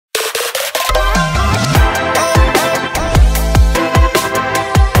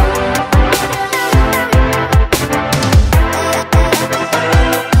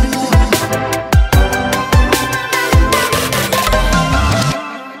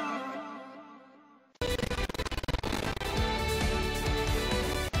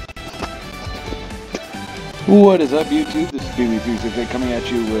What is up, YouTube? This is BB368 coming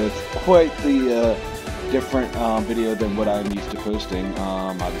at you with quite the different video than what I'm used to posting.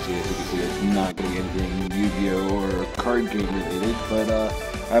 Obviously, as you can see, it's not going to be anything Yu-Gi-Oh! Or card game related, but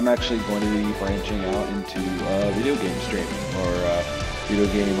I'm actually going to be branching out into video game streaming or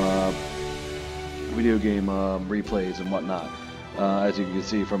video game replays and whatnot. As you can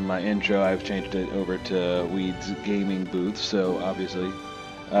see from my intro, I've changed it over to Weed's Gaming Booth, so obviously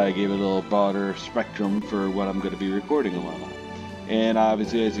I gave it a little broader spectrum for what I'm going to be recording and whatnot. And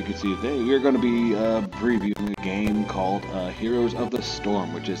obviously, as you can see today, we're going to be previewing a game called Heroes of the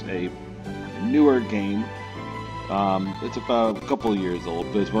Storm, which is a newer game. It's about a couple of years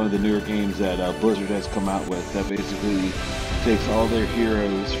old, but it's one of the newer games that Blizzard has come out with that basically takes all their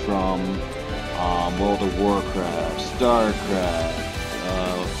heroes from World of Warcraft, StarCraft,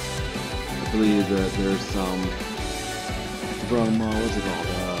 I believe that there's some from, what's it called,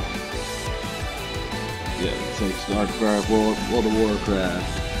 yeah, it's like StarCraft, World of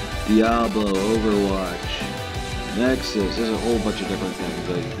Warcraft, Diablo, Overwatch, Nexus. There's a whole bunch of different things.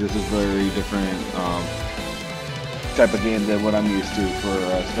 Like, this is very different type of game than what I'm used to for,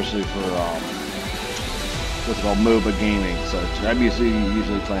 especially for what's it called, MOBA gaming. Such. I'm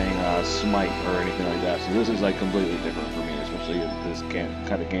usually playing Smite or anything like that. So this is like completely different for me, especially this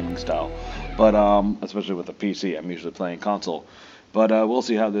kind of gaming style. But especially with the PC, I'm usually playing console. But we'll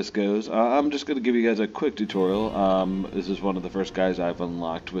see how this goes. I'm just going to give you guys a quick tutorial. This is one of the first guys I've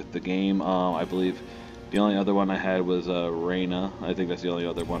unlocked with the game. I believe the only other one I had was Reyna. I think that's the only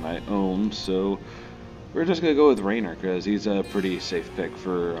other one I own. So we're just going to go with Raynor because he's a pretty safe pick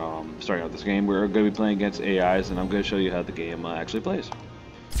for starting out this game. We're going to be playing against AIs, and I'm going to show you how the game actually plays.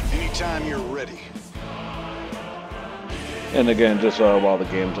 Anytime you're ready. And again, just while the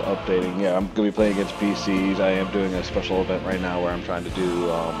game's updating, yeah, I'm going to be playing against PCs. I am doing a special event right now where I'm trying to do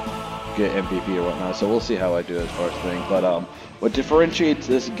get MVP or whatnot, so we'll see how I do as far as things. But what differentiates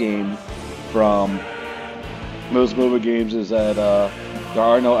this game from most MOBA games is that there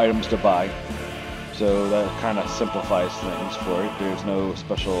are no items to buy, so that kind of simplifies things for it. There's no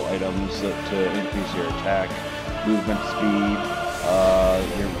special items to increase your attack, movement speed,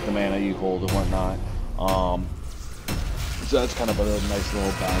 the mana you hold and whatnot. So that's kind of a nice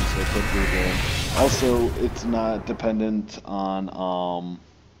little balance they put through the game. Also, it's not dependent on,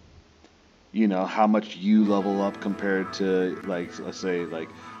 you know, how much you level up compared to, like, let's say, like,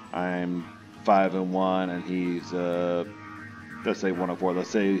 I'm 5-1 and he's, let's say 1-4. Let's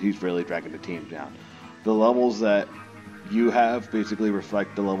say he's really dragging the team down. The levels that you have basically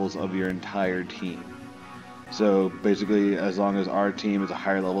reflect the levels of your entire team. So basically, as long as our team is a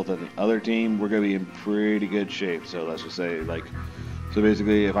higher level than the other team, we're going to be in pretty good shape. So let's just say, like, so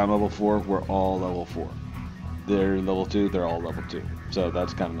basically if I'm level 4, we're all level 4. They're level 2, they're all level 2. So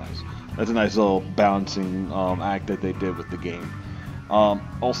that's kind of nice. That's a nice little balancing act that they did with the game.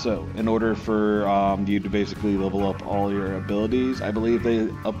 Also, in order for you to basically level up all your abilities, I believe they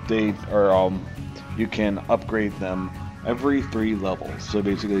update, or you can upgrade them every 3 levels. So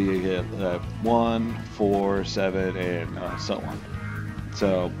basically you get 1, 4, 7, and so on.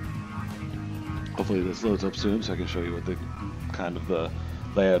 So hopefully this loads up soon so I can show you what the kind of the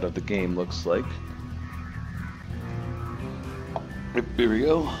layout of the game looks like. Here we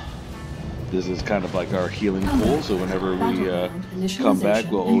go. This is kind of like our healing pool, so whenever we come back,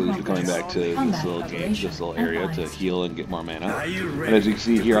 we'll always be coming back to this little game, this little area to heal and get more mana. And as you can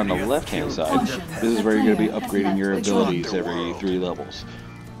see here on the left-hand side, this is where you're going to be upgrading your abilities every 3 levels.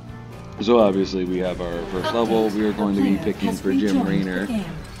 So obviously we have our first level. We are going to be picking for Jim Raynor.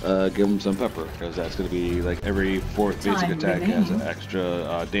 Give him some pepper, because that's going to be like every 4th basic attack has an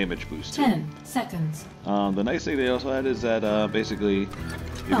extra damage boost. 10 seconds. The nice thing they also had is that basically,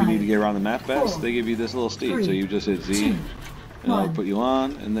 if you need to get around the map fast, they give you this little steed. So you just hit Z, and it'll put you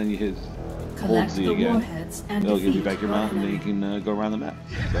on, and then you hit hold Z again. It'll give you back your mount, and then you can go around the map.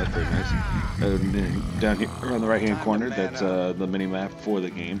 So that's pretty nice. Down here on the right-hand corner, that's the mini map for the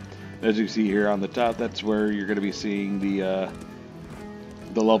game. As you see here on the top, that's where you're going to be seeing the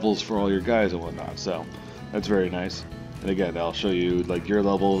levels for all your guys and whatnot. So that's very nice. And again, I'll show you like your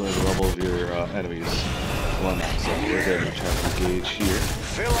level and the level of your enemies. Whatnot. So we're going to try to engage here.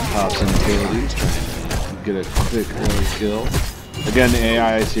 Pop some abilities, get a quick early kill. Again, the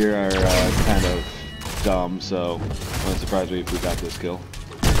AIs here are kind of dumb, so don't surprise me if we got this kill.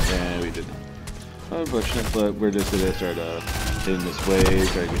 And we didn't. Unfortunate, but we're just going to start hitting this wave,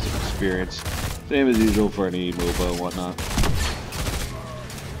 try to get some experience. Same as usual for any MOBA and whatnot.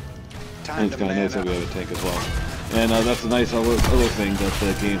 And it's kind of nice that we have a tank as well. And that's a nice other thing that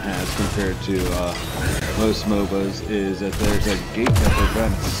the game has compared to most MOBAs, is that there's a gate that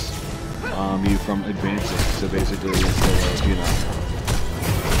prevents you from advancing. So basically, instead of, you know,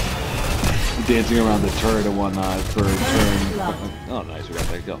 dancing around the turret and whatnot for a turn. Oh, nice, we got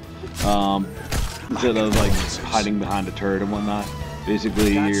that kill. Instead of like hiding behind a turret and whatnot,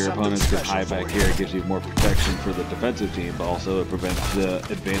 basically your opponents can hide back here. It gives you more protection for the defensive team, but also it prevents the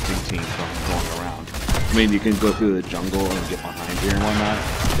advancing team from going around. I mean, you can go through the jungle and get behind here and whatnot,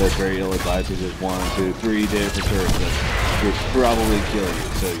 but it's very ill-advised. There's 1, 2, 3 different turrets that would probably kill you,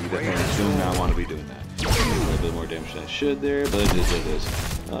 so you definitely do not want to be doing that. A little bit more damage than I should there, but it is what it is.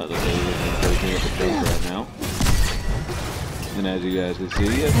 The lady is breaking up the jump right now. And as you guys can see,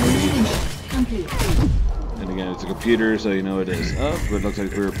 it's pretty easy. And again, it's a computer, so you know it is up, but it looks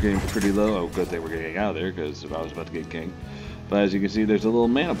like we're getting pretty low. Oh, good thing we're getting out of there, because I was about to get king. But as you can see, there's a little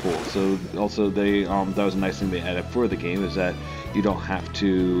mana pool. So also they, that was a nice thing they added for the game, is that you don't have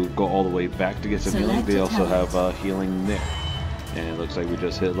to go all the way back to get some healing. They also have healing there. And it looks like we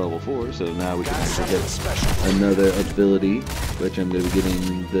just hit level 4, so now we can actually get another ability, which I'm going to be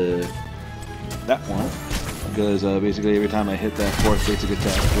getting that one. Because basically every time I hit that 4th basic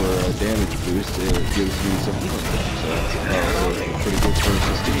attack for a damage boost, it gives me some healing back. So that's pretty good for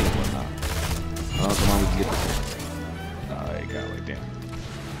sustain and whatnot. Oh, come on, we can get this one. Oh, there you go, like damn.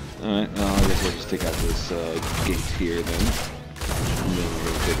 Alright, I guess we'll just take out this gate here then. And then we're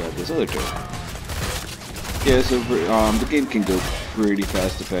going to take out this other door. Yeah, so the game can go pretty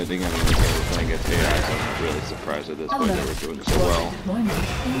fast depending. I mean, if we're playing against AI, so I'm not really surprised at this point that we're doing so well.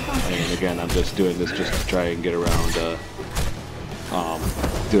 And again, I'm just doing this just to try and get around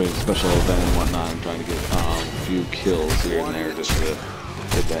doing special event and whatnot. I'm trying to get a few kills here and there just to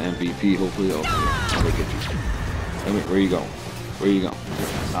hit that MVP, hopefully. Oh, yeah, I'm gonna get you. I mean, where you going? Where you going?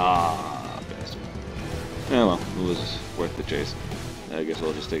 Ah, bastard. Yeah, well, it was worth the chase. I guess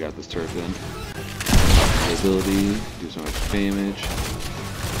we'll just take out this turret then. Ability, do so much damage.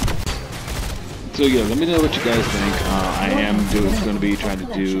 So yeah, let me know what you guys think. I am going to be trying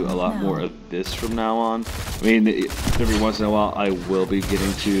to do a lot more of this from now on. I mean, every once in a while I will be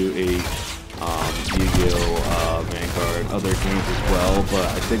getting to a Yu-Gi-Oh! Vanguard, other games as well, but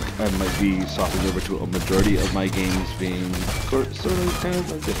I think I might be swapping over to a majority of my games being sort of kind of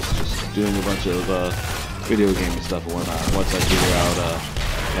like this, just doing a bunch of video game stuff and whatnot. Once I figure out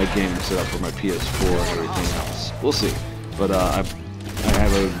a game set up for my PS4 and everything else. We'll see. But I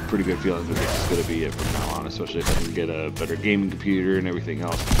have a pretty good feeling that this is going to be it from now on, especially if I can get a better gaming computer and everything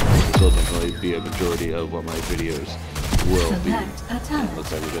else. This will definitely be a majority of what my videos will be.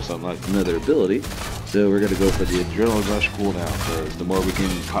 Looks like we just unlocked another ability. So we're going to go for the Adrenaline Rush cooldown. So the more we can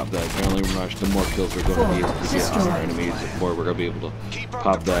pop that Adrenaline Rush, the more kills we're going to be able to get on our enemies, the more we're going to be able to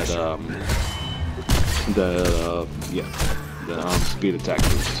pop that, the speed attack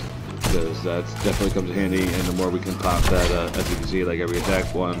boost, because that definitely comes in handy, and the more we can pop that, as you can see, like every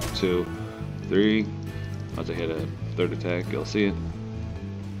attack, 1, 2, 3, once I hit a 3rd attack, you'll see it.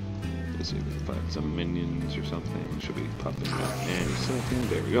 Let's see if we can find some minions or something. Should be popping up any second.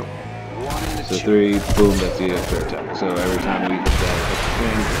 There we go. So 3, boom, that's the extra attack. So every time we hit that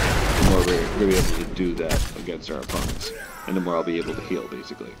thing, the more we're going to be able to do that against our opponents, and the more I'll be able to heal,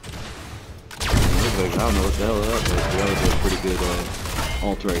 basically. I don't know what the hell that was. That was a pretty good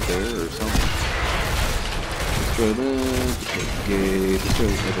ult right there, or something. Destroy that, destroy the gate, destroy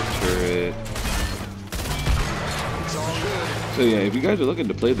the turret. So yeah, if you guys are looking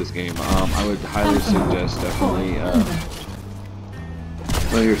to play this game, I would highly suggest definitely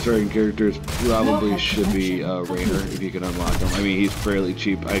one of your starting characters probably should be Rainer, if you can unlock him. I mean, he's fairly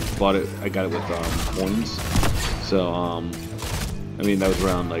cheap. I got it with coins. So I mean, that was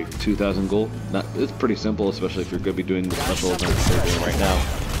around like 2,000 gold. It's pretty simple, especially if you're going to be doing the special events that we're doing right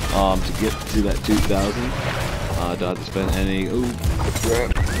now. To get to that 2,000, don't have to spend any. Oh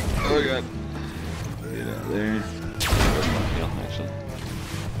crap! Oh god! Get out of there. Actually.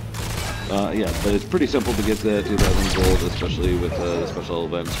 Yeah, but it's pretty simple to get the 2,000 gold, especially with the special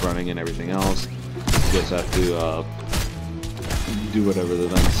events running and everything else. You just have to do whatever the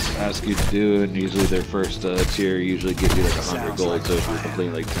events ask you to do, and usually their first tier usually gives you like 100 gold, so if you're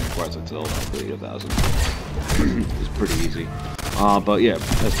completing like 10 quests until complete 1,000. It's pretty easy. But yeah,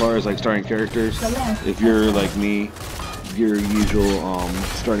 as far as like starting characters, if you're like me, your usual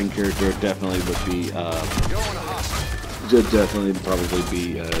starting character definitely would be probably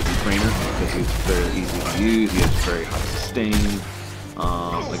be the trainer, because he's very easy to use, he has very high sustain,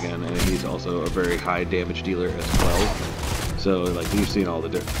 again, and he's also a very high damage dealer as well. So, like, you've seen all the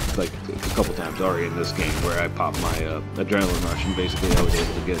like a couple times already in this game where I popped my adrenaline rush, and basically I was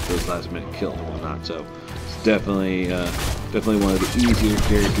able to get those last-minute kills and whatnot. So, it's definitely one of the easier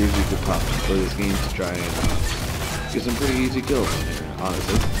characters you could pop for this game to try and get some pretty easy kills in here,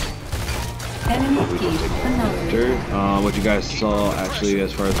 honestly. We can take character. What you guys saw actually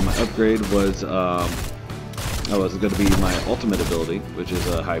as far as my upgrade was it's going to be my ultimate ability, which is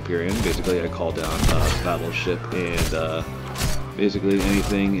Hyperion. Basically, I call down battleship, and basically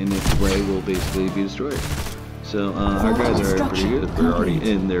anything in its way will basically be destroyed. So our guys are pretty good. We're already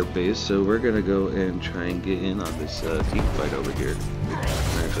in their base, so we're going to go and try and get in on this team fight over here.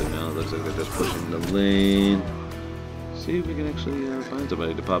 Actually, no, it looks like they're just pushing the lane. See if we can actually find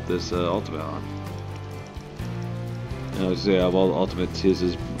somebody to pop this ultimate on. I would say of all the ultimates, his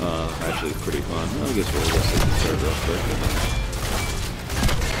is actually pretty fun. I guess we'll just start real quick and then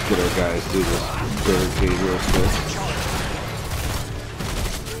get our guys through this barricade real quick.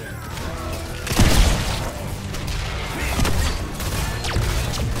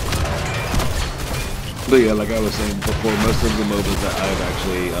 But yeah, like I was saying before, most of the MOBAs that I've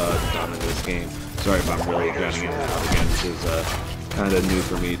actually done in this game, sorry if I'm really drowning in and out again, this is kind of new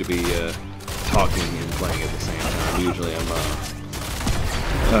for me to be talking and playing at the same time. Usually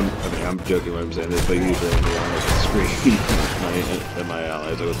I'm joking when I'm saying this, but usually I'm the one with the screen and my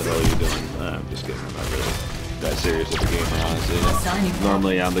allies are, what the hell are you doing? I'm just kidding, I'm not really that serious with the game, honestly.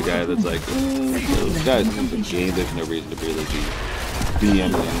 Normally I'm the guy that's like, guys, it's a game, there's no reason to really be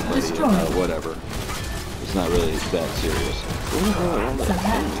anything, whatever. It's not really that serious.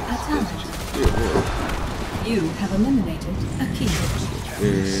 You have eliminated a key.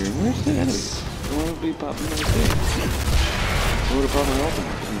 Where's the enemy? I want to be popping my thing. I would have probably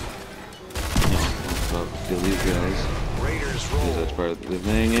ultimate. No, kill these guys. Because that's part of the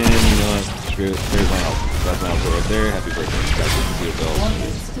thing, and you know what? Screw it. There's my ult. That's my ult right there. Happy birthday. Guys, you can see it though.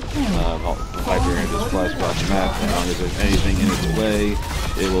 Hyperion just flies across the map. As long as there's anything in its way,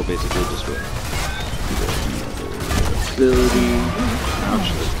 it will basically destroy it. Ability. Ouch,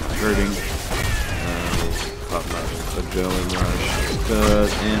 that's kind of hurting. Pop my adrenaline rush.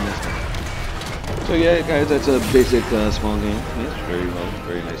 And so yeah, guys, that's a basic small game. Yes,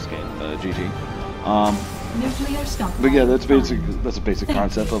 very nice game. GG. But yeah, that's a basic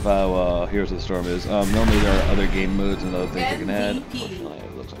concept of how Heroes of the Storm is. Normally there are other game modes and other things I can add. Unfortunately,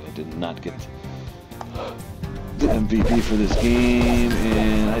 it looks like I did not get the MVP for this game,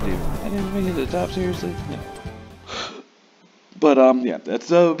 and I didn't make it to the top, seriously. No. But yeah, that's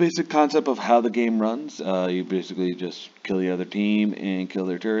the basic concept of how the game runs. You basically just kill the other team and kill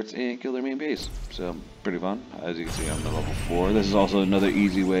their turrets and kill their main base. So pretty fun. As you can see, I'm at level 4. This is also another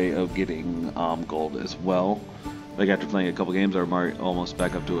easy way of getting gold as well. Like after playing a couple games, I'm almost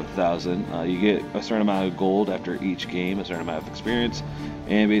back up to 1,000. You get a certain amount of gold after each game, a certain amount of experience,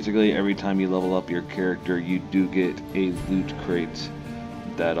 and basically every time you level up your character, you do get a loot crate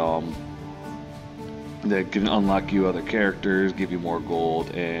that can unlock you other characters, give you more gold,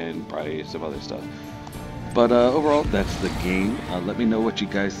 and probably some other stuff. But overall, that's the game. Let me know what you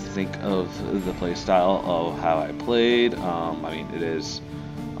guys think of the play style of how I played. I mean, it is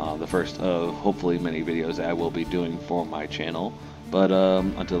the first of hopefully many videos that I will be doing for my channel. But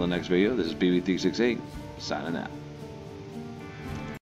until the next video, this is BB368 signing out.